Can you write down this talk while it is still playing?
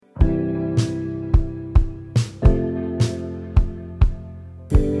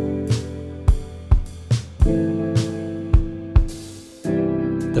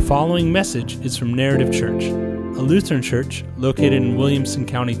following message is from Narrative Church, a Lutheran church located in Williamson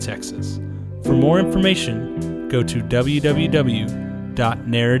County, Texas. For more information, go to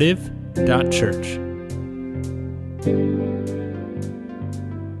www.narrative.church.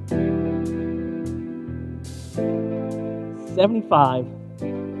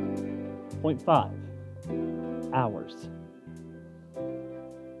 $75.5 hours.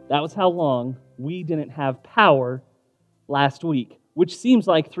 That was how long we didn't have power last week, which seems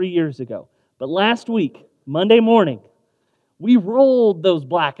like 3 years ago. But last week, Monday morning, we rolled those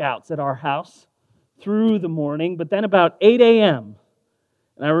blackouts at our house through the morning, but then about 8 a.m.,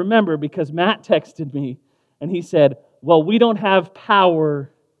 and I remember because Matt texted me, and he said, well, we don't have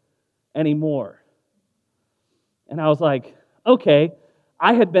power anymore. And I was like, okay.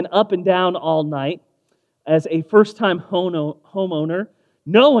 I had been up and down all night as a first-time homeowner,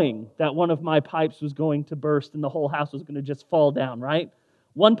 knowing that one of my pipes was going to burst and the whole house was going to just fall down, right?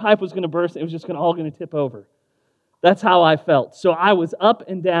 One pipe was going to burst, it was just all going to tip over. That's how I felt. So I was up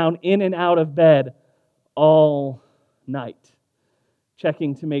and down, in and out of bed all night,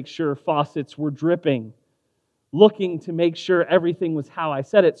 checking to make sure faucets were dripping, looking to make sure everything was how I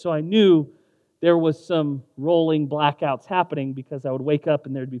said it, so I knew there was some rolling blackouts happening because I would wake up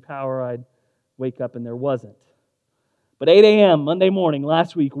and there'd be power, I'd wake up and there wasn't. But 8 a.m. Monday morning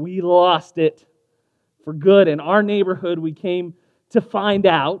last week, we lost it for good. In our neighborhood, we came to find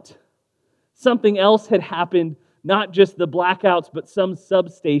out something else had happened, not just the blackouts, but some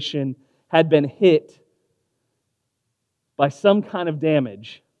substation had been hit by some kind of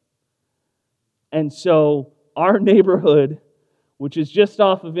damage. And so our neighborhood, which is just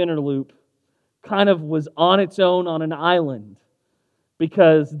off of Interloop, kind of was on its own on an island,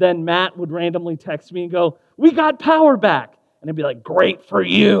 because then Matt would randomly text me and go, we got power back. And I'd be like, great for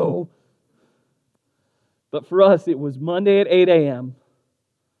you. But for us, it was Monday at 8 a.m.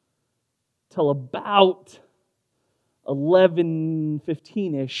 till about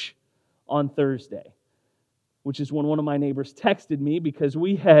 11:15-ish on Thursday, which is when one of my neighbors texted me because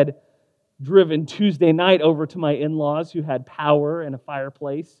we had driven Tuesday night over to my in-laws who had power and a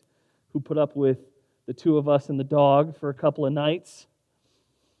fireplace, who put up with the two of us and the dog for a couple of nights.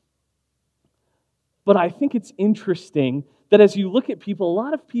 But I think it's interesting that as you look at people, a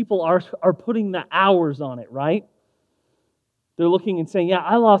lot of people are putting the hours on it, right? They're looking and saying, yeah,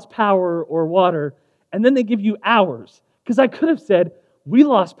 I lost power or water, and then they give you hours. Because I could have said, we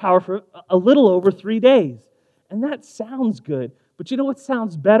lost power for a little over 3 days. And that sounds good. But you know what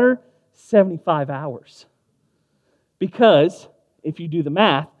sounds better? 75 hours. Because if you do the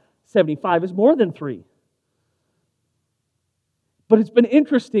math, 75 is more than 3. But it's been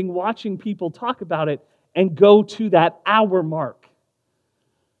interesting watching people talk about it and go to that hour mark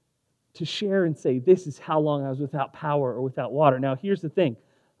to share and say, this is how long I was without power or without water. Now, here's the thing.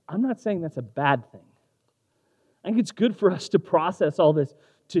 I'm not saying that's a bad thing. I think it's good for us to process all this,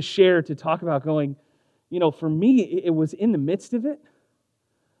 to share, to talk about going, for me, it was in the midst of it.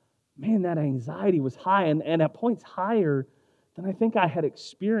 Man, that anxiety was high, and at points higher than I think I had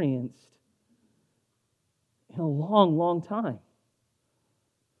experienced in a long, long time.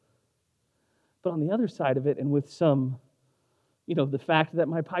 But on the other side of it, and with some, the fact that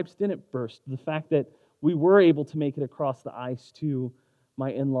my pipes didn't burst, the fact that we were able to make it across the ice to my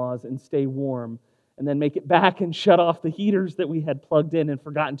in-laws and stay warm, and then make it back and shut off the heaters that we had plugged in and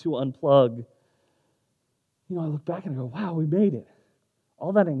forgotten to unplug. I look back and I go, wow, we made it.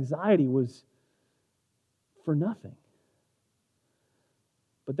 All that anxiety was for nothing.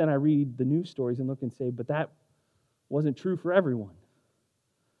 But then I read the news stories and look and say, but that wasn't true for everyone.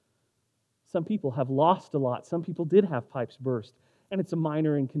 Some people have lost a lot. Some people did have pipes burst, and it's a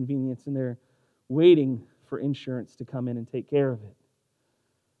minor inconvenience, and they're waiting for insurance to come in and take care of it.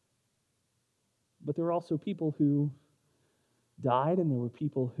 But there were also people who died, and there were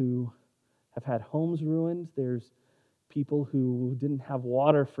people who have had homes ruined. There's people who didn't have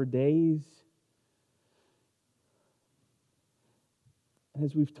water for days. And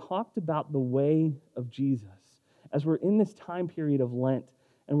as we've talked about the way of Jesus, as we're in this time period of Lent,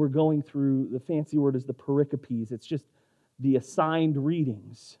 and we're going through, the fancy word is the pericopes. It's just the assigned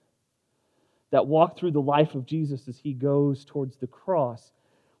readings that walk through the life of Jesus as he goes towards the cross.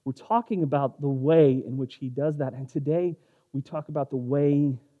 We're talking about the way in which he does that. And today we talk about the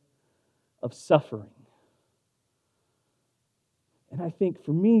way of suffering. And I think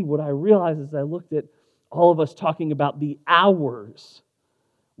for me, what I realized as I looked at all of us talking about the hours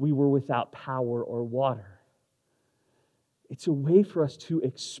we were without power or water, it's a way for us to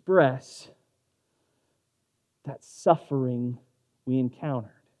express that suffering we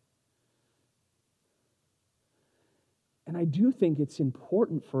encountered. And I do think it's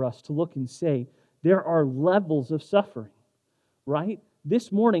important for us to look and say, there are levels of suffering, right?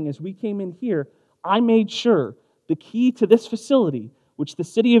 This morning, as we came in here, I made sure the key to this facility, which the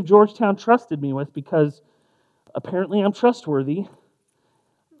city of Georgetown trusted me with because apparently I'm trustworthy,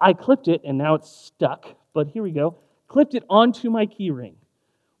 I clipped it, and now it's stuck, but here we go. Clipped it onto my key ring.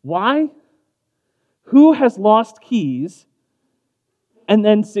 Why? Who has lost keys and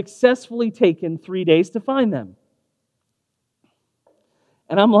then successfully taken 3 days to find them?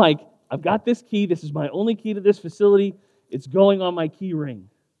 And I'm like, I've got this key. This is my only key to this facility. It's going on my key ring.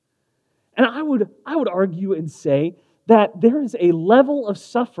 And I would argue and say that there is a level of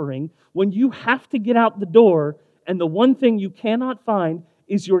suffering when you have to get out the door and the one thing you cannot find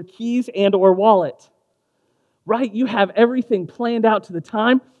is your keys and or wallet. Right? You have everything planned out to the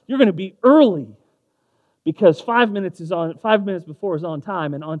time. You're going to be early because 5 minutes before is on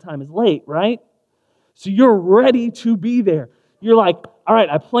time and on time is late, right? So you're ready to be there. You're like, all right,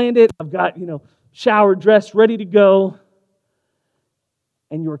 I planned it. I've got, showered, dressed, ready to go.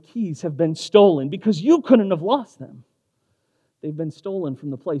 And your keys have been stolen because you couldn't have lost them. They've been stolen from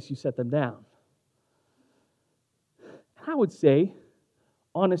the place you set them down. I would say,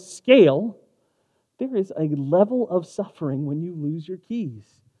 on a scale, there is a level of suffering when you lose your keys,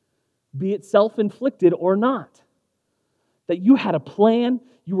 be it self-inflicted or not. That you had a plan,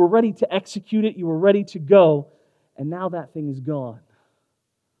 you were ready to execute it, you were ready to go, and now that thing is gone.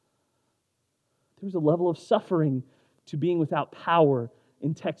 There's a level of suffering to being without power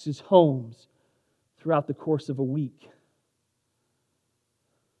in Texas homes throughout the course of a week.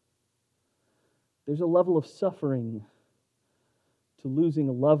 There's a level of suffering to losing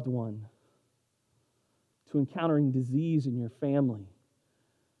a loved one, to encountering disease in your family,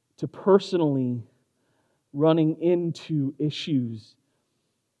 to personally running into issues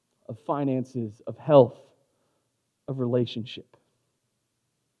of finances, of health, of relationship.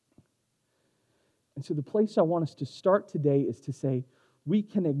 And so the place I want us to start today is to say, we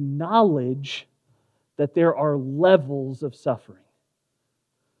can acknowledge that there are levels of suffering.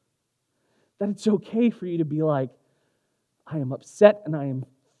 That it's okay for you to be like, I am upset and I am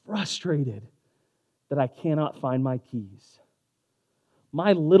frustrated that I cannot find my keys.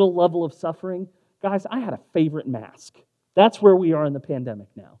 My little level of suffering, guys, I had a favorite mask. That's where we are in the pandemic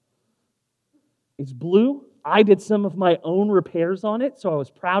now. It's blue. I did some of my own repairs on it, so I was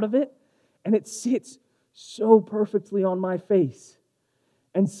proud of it. And it sits so perfectly on my face.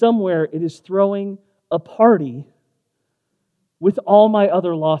 And somewhere it is throwing a party with all my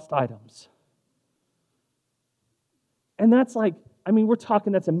other lost items. And that's we're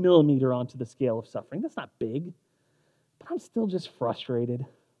talking that's a millimeter onto the scale of suffering. That's not big. But I'm still just frustrated.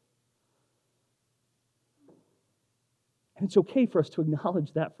 And it's okay for us to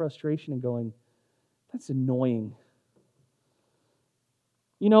acknowledge that frustration and going, that's annoying.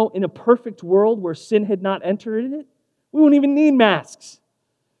 In a perfect world where sin had not entered in it, we wouldn't even need masks.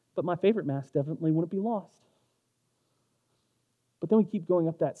 But my favorite mask definitely wouldn't be lost. But then we keep going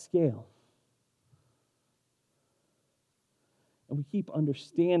up that scale. And we keep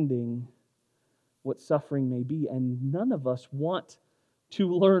understanding what suffering may be. And none of us want to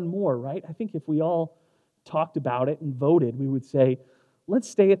learn more, right? I think if we all talked about it and voted, we would say, let's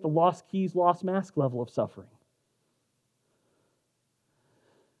stay at the lost keys, lost mask level of suffering.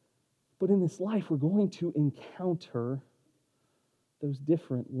 But in this life, we're going to encounter those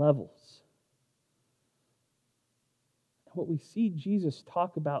different levels. And what we see Jesus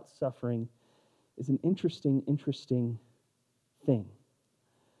talk about suffering is an interesting thing.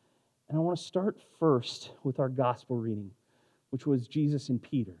 And I want to start first with our gospel reading, which was Jesus and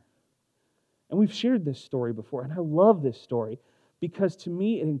Peter. And we've shared this story before, and I love this story because to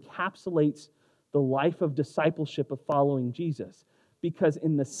me it encapsulates the life of discipleship of following Jesus. Because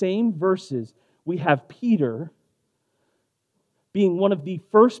in the same verses, we have Peter being one of the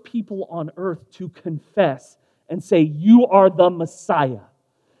first people on earth to confess and say, you are the Messiah.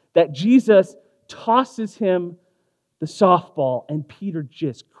 That Jesus tosses him the softball and Peter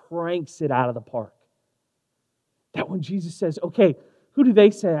just cranks it out of the park. That when Jesus says, okay, who do they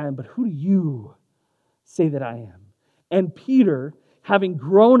say I am, but who do you say that I am? And Peter, having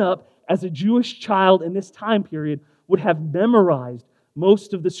grown up as a Jewish child in this time period, would have memorized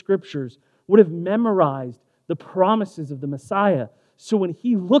most of the scriptures, would have memorized the promises of the Messiah. So when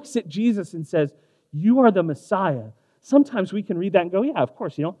he looks at Jesus and says, you are the Messiah, sometimes we can read that and go, yeah, of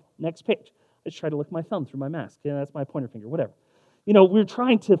course, next page. I just try to lick my thumb through my mask. Yeah, that's my pointer finger, whatever. We're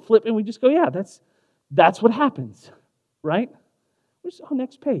trying to flip and we just go, yeah, that's what happens, right?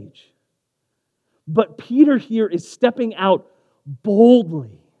 Next page. But Peter here is stepping out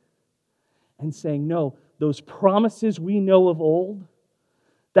boldly and saying, no, those promises we know of old,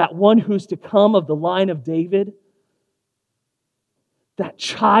 that one who's to come of the line of David, that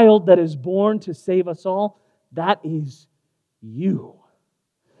child that is born to save us all, that is you.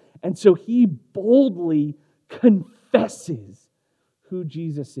 And so he boldly confesses who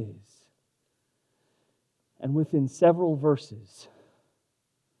Jesus is. And within several verses,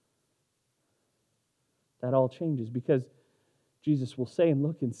 that all changes because Jesus will say and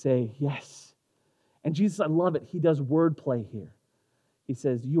look and say, yes. And Jesus, I love it, he does wordplay here. He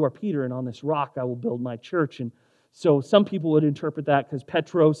says, you are Peter, and on this rock I will build my church. And so some people would interpret that because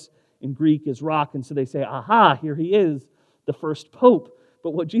Petros in Greek is rock, and so they say, aha, here he is, the first pope.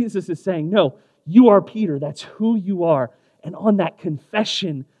 But what Jesus is saying, no, you are Peter, that's who you are. And on that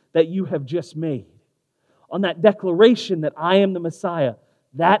confession that you have just made, on that declaration that I am the Messiah,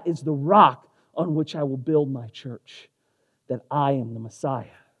 that is the rock on which I will build my church, that I am the Messiah.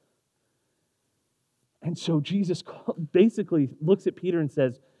 And so Jesus basically looks at Peter and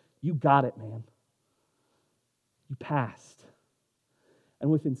says, you got it, man. You passed.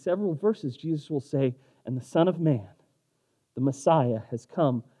 And within several verses, Jesus will say, and the Son of Man, the Messiah, has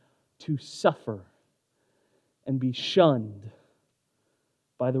come to suffer and be shunned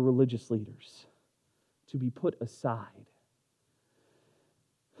by the religious leaders, to be put aside.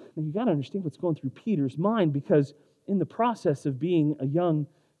 Now you got to understand what's going through Peter's mind, because in the process of being a young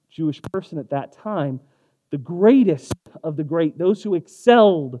Jewish person at that time, the greatest of the great, those who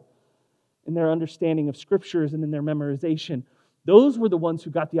excelled in their understanding of scriptures and in their memorization, those were the ones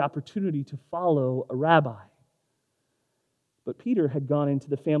who got the opportunity to follow a rabbi. But Peter had gone into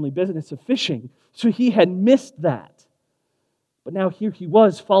the family business of fishing, so he had missed that. But now here he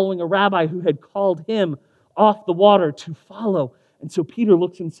was following a rabbi who had called him off the water to follow. And so Peter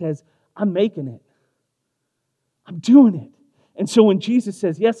looks and says, I'm making it. I'm doing it. And so when Jesus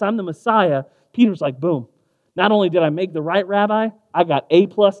says, yes, I'm the Messiah, Peter's like, boom. Not only did I make the right rabbi, I got A+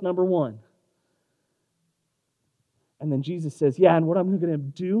 number 1. And then Jesus says, yeah, and what I'm going to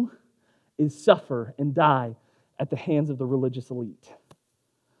do is suffer and die at the hands of the religious elite.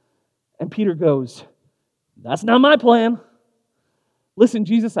 And Peter goes, that's not my plan. Listen,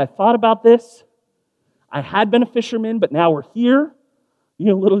 Jesus, I thought about this. I had been a fisherman, but now we're here.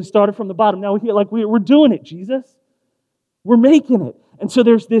 Literally started from the bottom. Now we're here. Like we're doing it, Jesus. We're making it. And so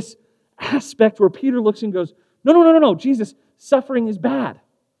there's this aspect where Peter looks and goes, no, Jesus, suffering is bad.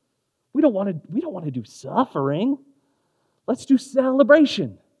 We don't want to do suffering. Let's do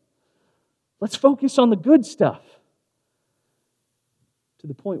celebration. Let's focus on the good stuff. To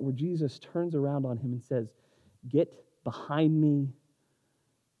the point where Jesus turns around on him and says, get behind me,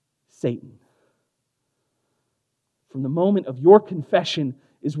 Satan. From the moment of your confession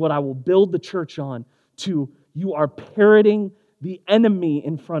is what I will build the church on, to you are parroting the enemy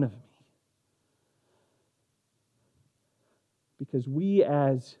in front of me. Because we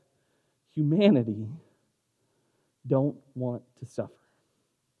as humanity don't want to suffer.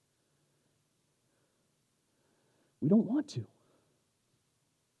 We don't want to.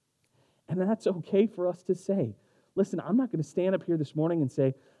 And that's okay for us to say. Listen, I'm not going to stand up here this morning and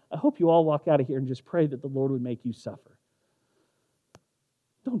say, I hope you all walk out of here and just pray that the Lord would make you suffer.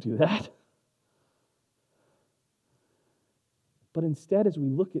 Don't do that. But instead, as we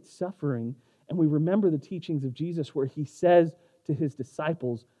look at suffering and we remember the teachings of Jesus where he says to his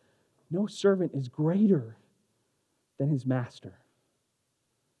disciples, no servant is greater than his master.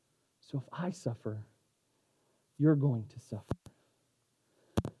 So if I suffer, you're going to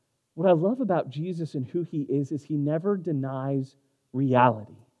suffer. What I love about Jesus and who he is he never denies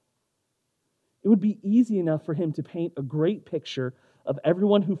reality. It would be easy enough for him to paint a great picture of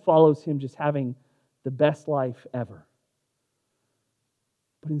everyone who follows him just having the best life ever.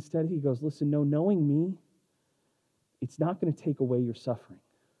 But instead he goes, listen, no, knowing me, it's not going to take away your suffering.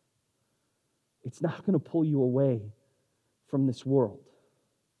 It's not going to pull you away from this world.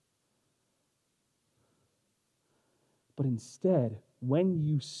 But instead, when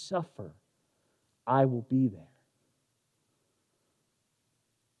you suffer, I will be there.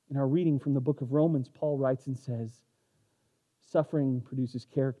 In our reading from the book of Romans, Paul writes and says, suffering produces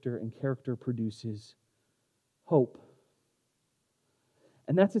character, and character produces hope.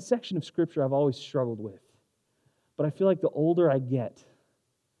 And that's a section of Scripture I've always struggled with. But I feel like the older I get,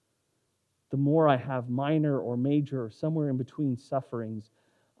 the more I have minor or major or somewhere in between sufferings,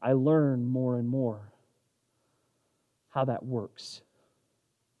 I learn more and more how that works.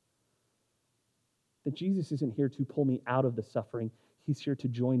 That Jesus isn't here to pull me out of the suffering. He's here to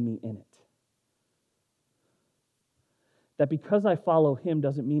join me in it. That because I follow him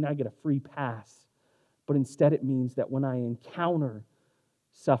doesn't mean I get a free pass, but instead it means that when I encounter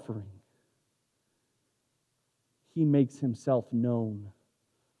suffering, He makes himself known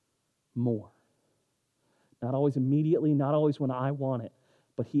more. Not always immediately, not always when I want it,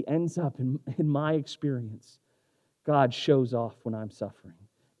 but he ends up, in my experience, God shows off when I'm suffering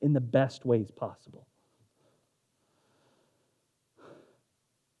in the best ways possible.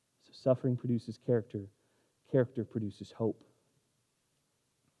 So suffering produces character. Character produces hope.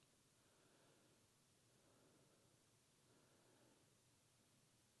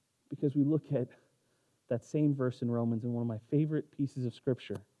 Because we look at that same verse in Romans in one of my favorite pieces of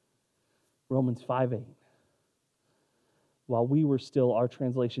Scripture, Romans 5:8. While we were still, our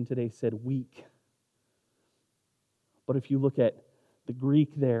translation today said weak. But if you look at the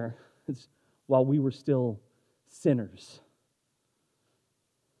Greek there, it's while we were still sinners,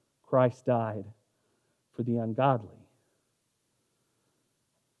 Christ died for the ungodly.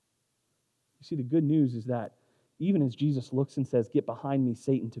 You see, the good news is that even as Jesus looks and says, "Get behind me,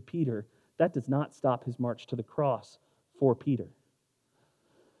 Satan," to Peter, that does not stop his march to the cross for Peter.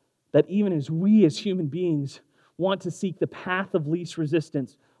 That even as we as human beings want to seek the path of least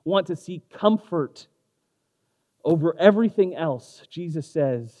resistance, want to seek comfort over everything else, Jesus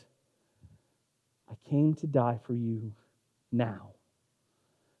says, "I came to die for you now."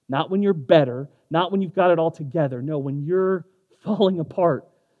 Not when you're better, not when you've got it all together. No, when you're falling apart,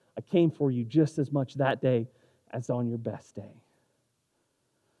 I came for you just as much that day as on your best day.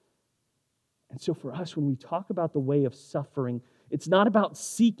 And so for us, when we talk about the way of suffering, it's not about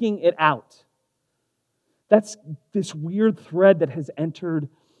seeking it out. That's this weird thread that has entered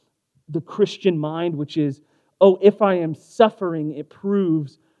the Christian mind, which is, oh, if I am suffering, it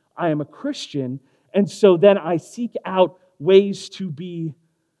proves I am a Christian. And so then I seek out ways to be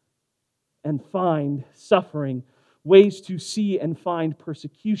and find suffering, ways to see and find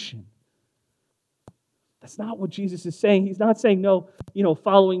persecution. That's not what Jesus is saying. He's not saying, no,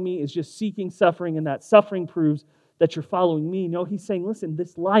 following me is just seeking suffering, and that suffering proves that you're following me. No, he's saying, listen,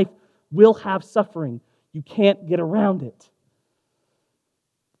 this life will have suffering. You can't get around it.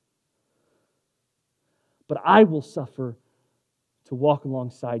 But I will suffer to walk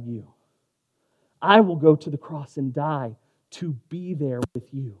alongside you. I will go to the cross and die to be there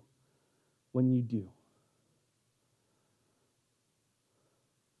with you when you do.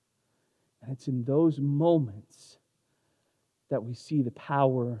 And it's in those moments that we see the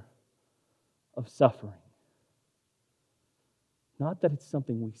power of suffering. Not that it's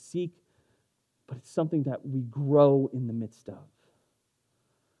something we seek, but it's something that we grow in the midst of.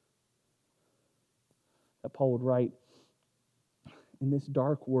 That Paul would write, in this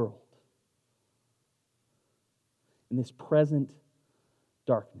dark world, in this present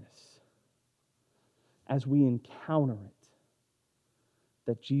darkness, as we encounter it,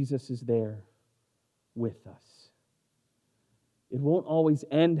 that Jesus is there with us. It won't always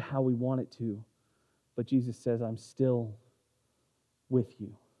end how we want it to, but Jesus says, I'm still with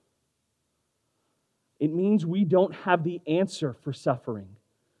you. It means we don't have the answer for suffering.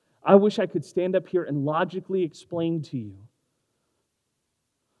 I wish I could stand up here and logically explain to you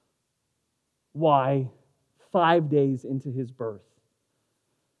why 5 days into his birth,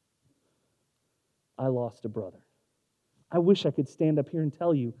 I lost a brother. I wish I could stand up here and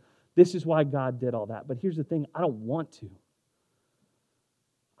tell you this is why God did all that. But here's the thing, I don't want to.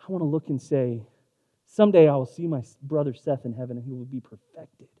 I want to look and say, someday I will see my brother Seth in heaven and he will be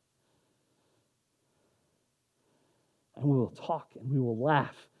perfected. And we will talk and we will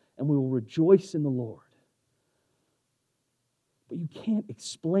laugh and we will rejoice in the Lord. But you can't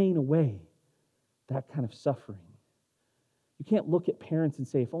explain away that kind of suffering. You can't look at parents and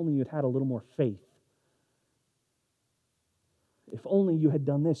say, if only you had had a little more faith. If only you had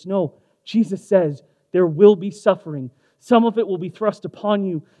done this. No, Jesus says there will be suffering. Some of it will be thrust upon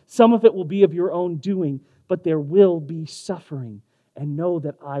you. Some of it will be of your own doing. But there will be suffering. And know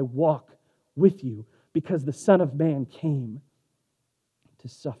that I walk with you because the Son of Man came to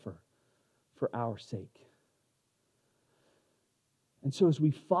suffer for our sake. And so as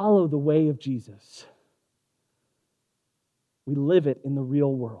we follow the way of Jesus, we live it in the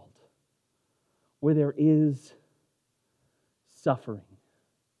real world where there is suffering.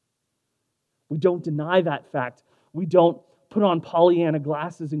 We don't deny that fact. We don't put on Pollyanna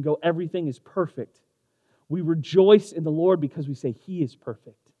glasses and go, everything is perfect. We rejoice in the Lord because we say He is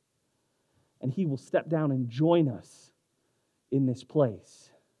perfect. And He will step down and join us in this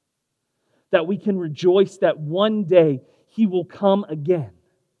place. That we can rejoice that one day He will come again.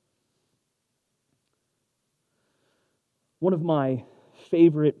 One of my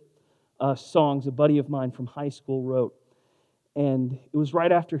favorite songs, a buddy of mine from high school wrote, and it was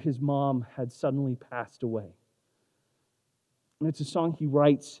right after his mom had suddenly passed away. And it's a song he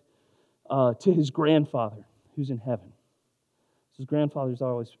writes to his grandfather, who's in heaven. So his grandfather's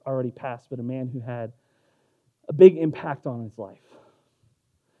already passed, but a man who had a big impact on his life.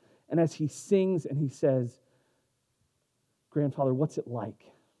 And as he sings and he says, "Grandfather, what's it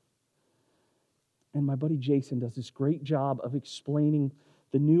like?" And my buddy Jason does this great job of explaining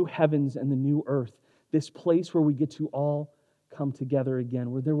the new heavens and the new earth, this place where we get to all come together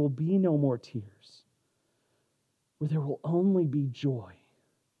again, where there will be no more tears, where there will only be joy.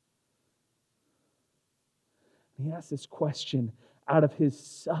 And he asks this question out of his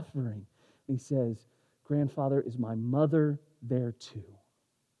suffering. And he says, "Grandfather, is my mother there too?"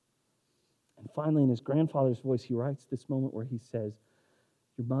 And finally, in his grandfather's voice, he writes this moment where he says,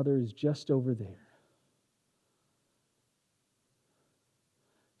 "Your mother is just over there.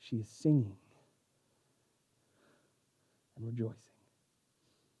 She is singing and rejoicing."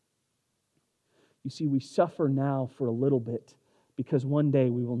 You see, we suffer now for a little bit because one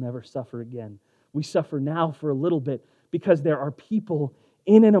day we will never suffer again. We suffer now for a little bit because there are people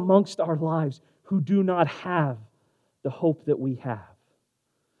in and amongst our lives who do not have the hope that we have.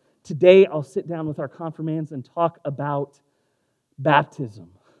 Today, I'll sit down with our confirmands and talk about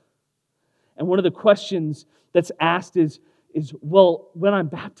baptism. And one of the questions that's asked is, well, when I'm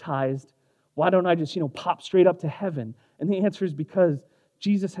baptized, why don't I just, pop straight up to heaven? And the answer is because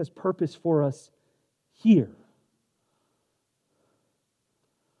Jesus has purpose for us here.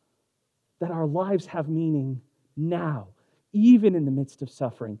 That our lives have meaning now, even in the midst of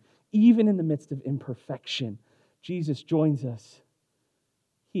suffering, even in the midst of imperfection. Jesus joins us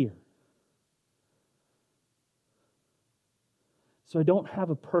here. So I don't have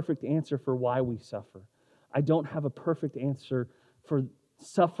a perfect answer for why we suffer. I don't have a perfect answer for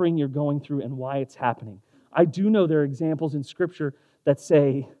suffering you're going through and why it's happening. I do know there are examples in Scripture that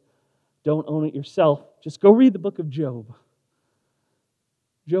say, don't own it yourself. Just go read the book of Job.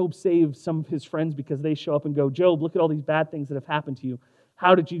 Job saves some of his friends because they show up and go, "Job, look at all these bad things that have happened to you.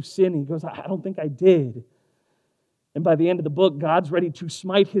 How did you sin?" And he goes, "I don't think I did." And by the end of the book, God's ready to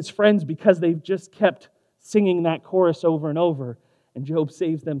smite his friends because they've just kept singing that chorus over and over. And Job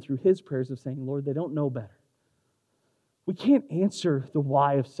saves them through his prayers of saying, "Lord, they don't know better." We can't answer the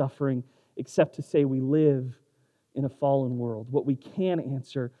why of suffering except to say we live in a fallen world. What we can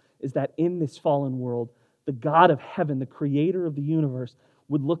answer is that in this fallen world, the God of heaven, the creator of the universe,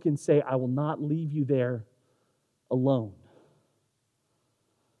 would look and say, "I will not leave you there alone."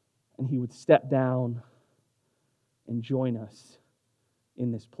 And he would step down and join us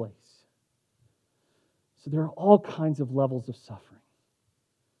in this place. So there are all kinds of levels of suffering.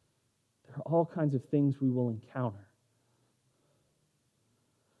 There are all kinds of things we will encounter.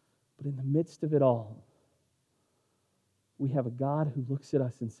 But in the midst of it all, we have a God who looks at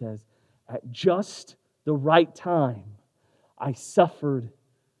us and says, "At just the right time, I suffered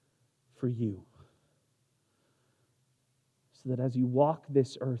for you." So that as you walk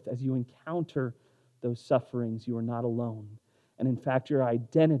this earth, as you encounter those sufferings, you are not alone. And in fact, your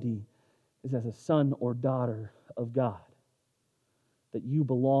identity is as a son or daughter of God, that you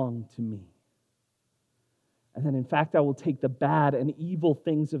belong to me. And then in fact, I will take the bad and evil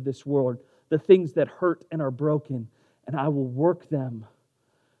things of this world, the things that hurt and are broken, and I will work them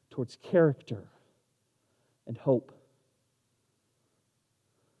towards character and hope.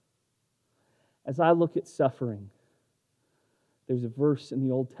 As I look at suffering, there's a verse in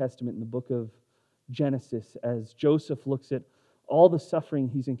the Old Testament in the book of Genesis as Joseph looks at all the suffering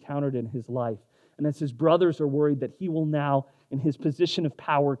he's encountered in his life. And as his brothers are worried that he will now, in his position of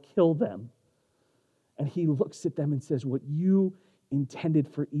power, kill them. And he looks at them and says, "What you intended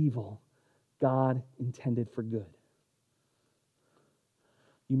for evil, God intended for good."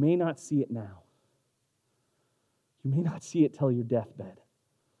 You may not see it now. You may not see it till your deathbed.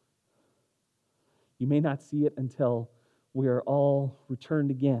 You may not see it until we are all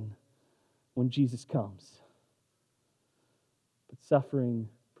returned again when Jesus comes. But suffering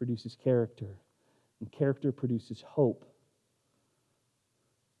produces character, and character produces hope,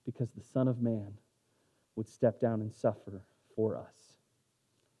 because the Son of Man would step down and suffer for us.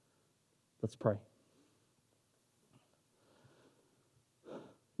 Let's pray.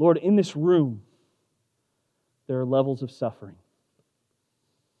 Lord, in this room, there are levels of suffering.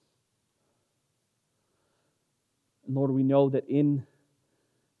 And Lord, we know that in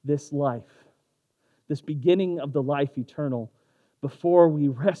this life, this beginning of the life eternal, before we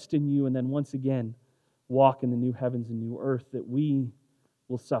rest in you and then once again walk in the new heavens and new earth, that we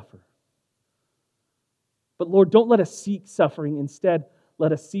will suffer. But Lord, don't let us seek suffering. Instead,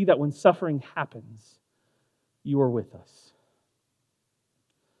 let us see that when suffering happens, you are with us.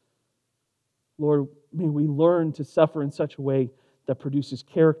 Lord, may we learn to suffer in such a way that produces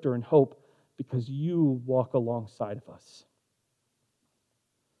character and hope, because you walk alongside of us.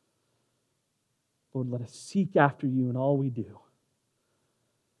 Lord, let us seek after you in all we do.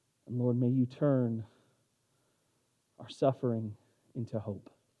 And Lord, may you turn our suffering into hope.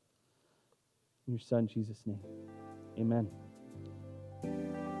 In your Son, Jesus' name, amen.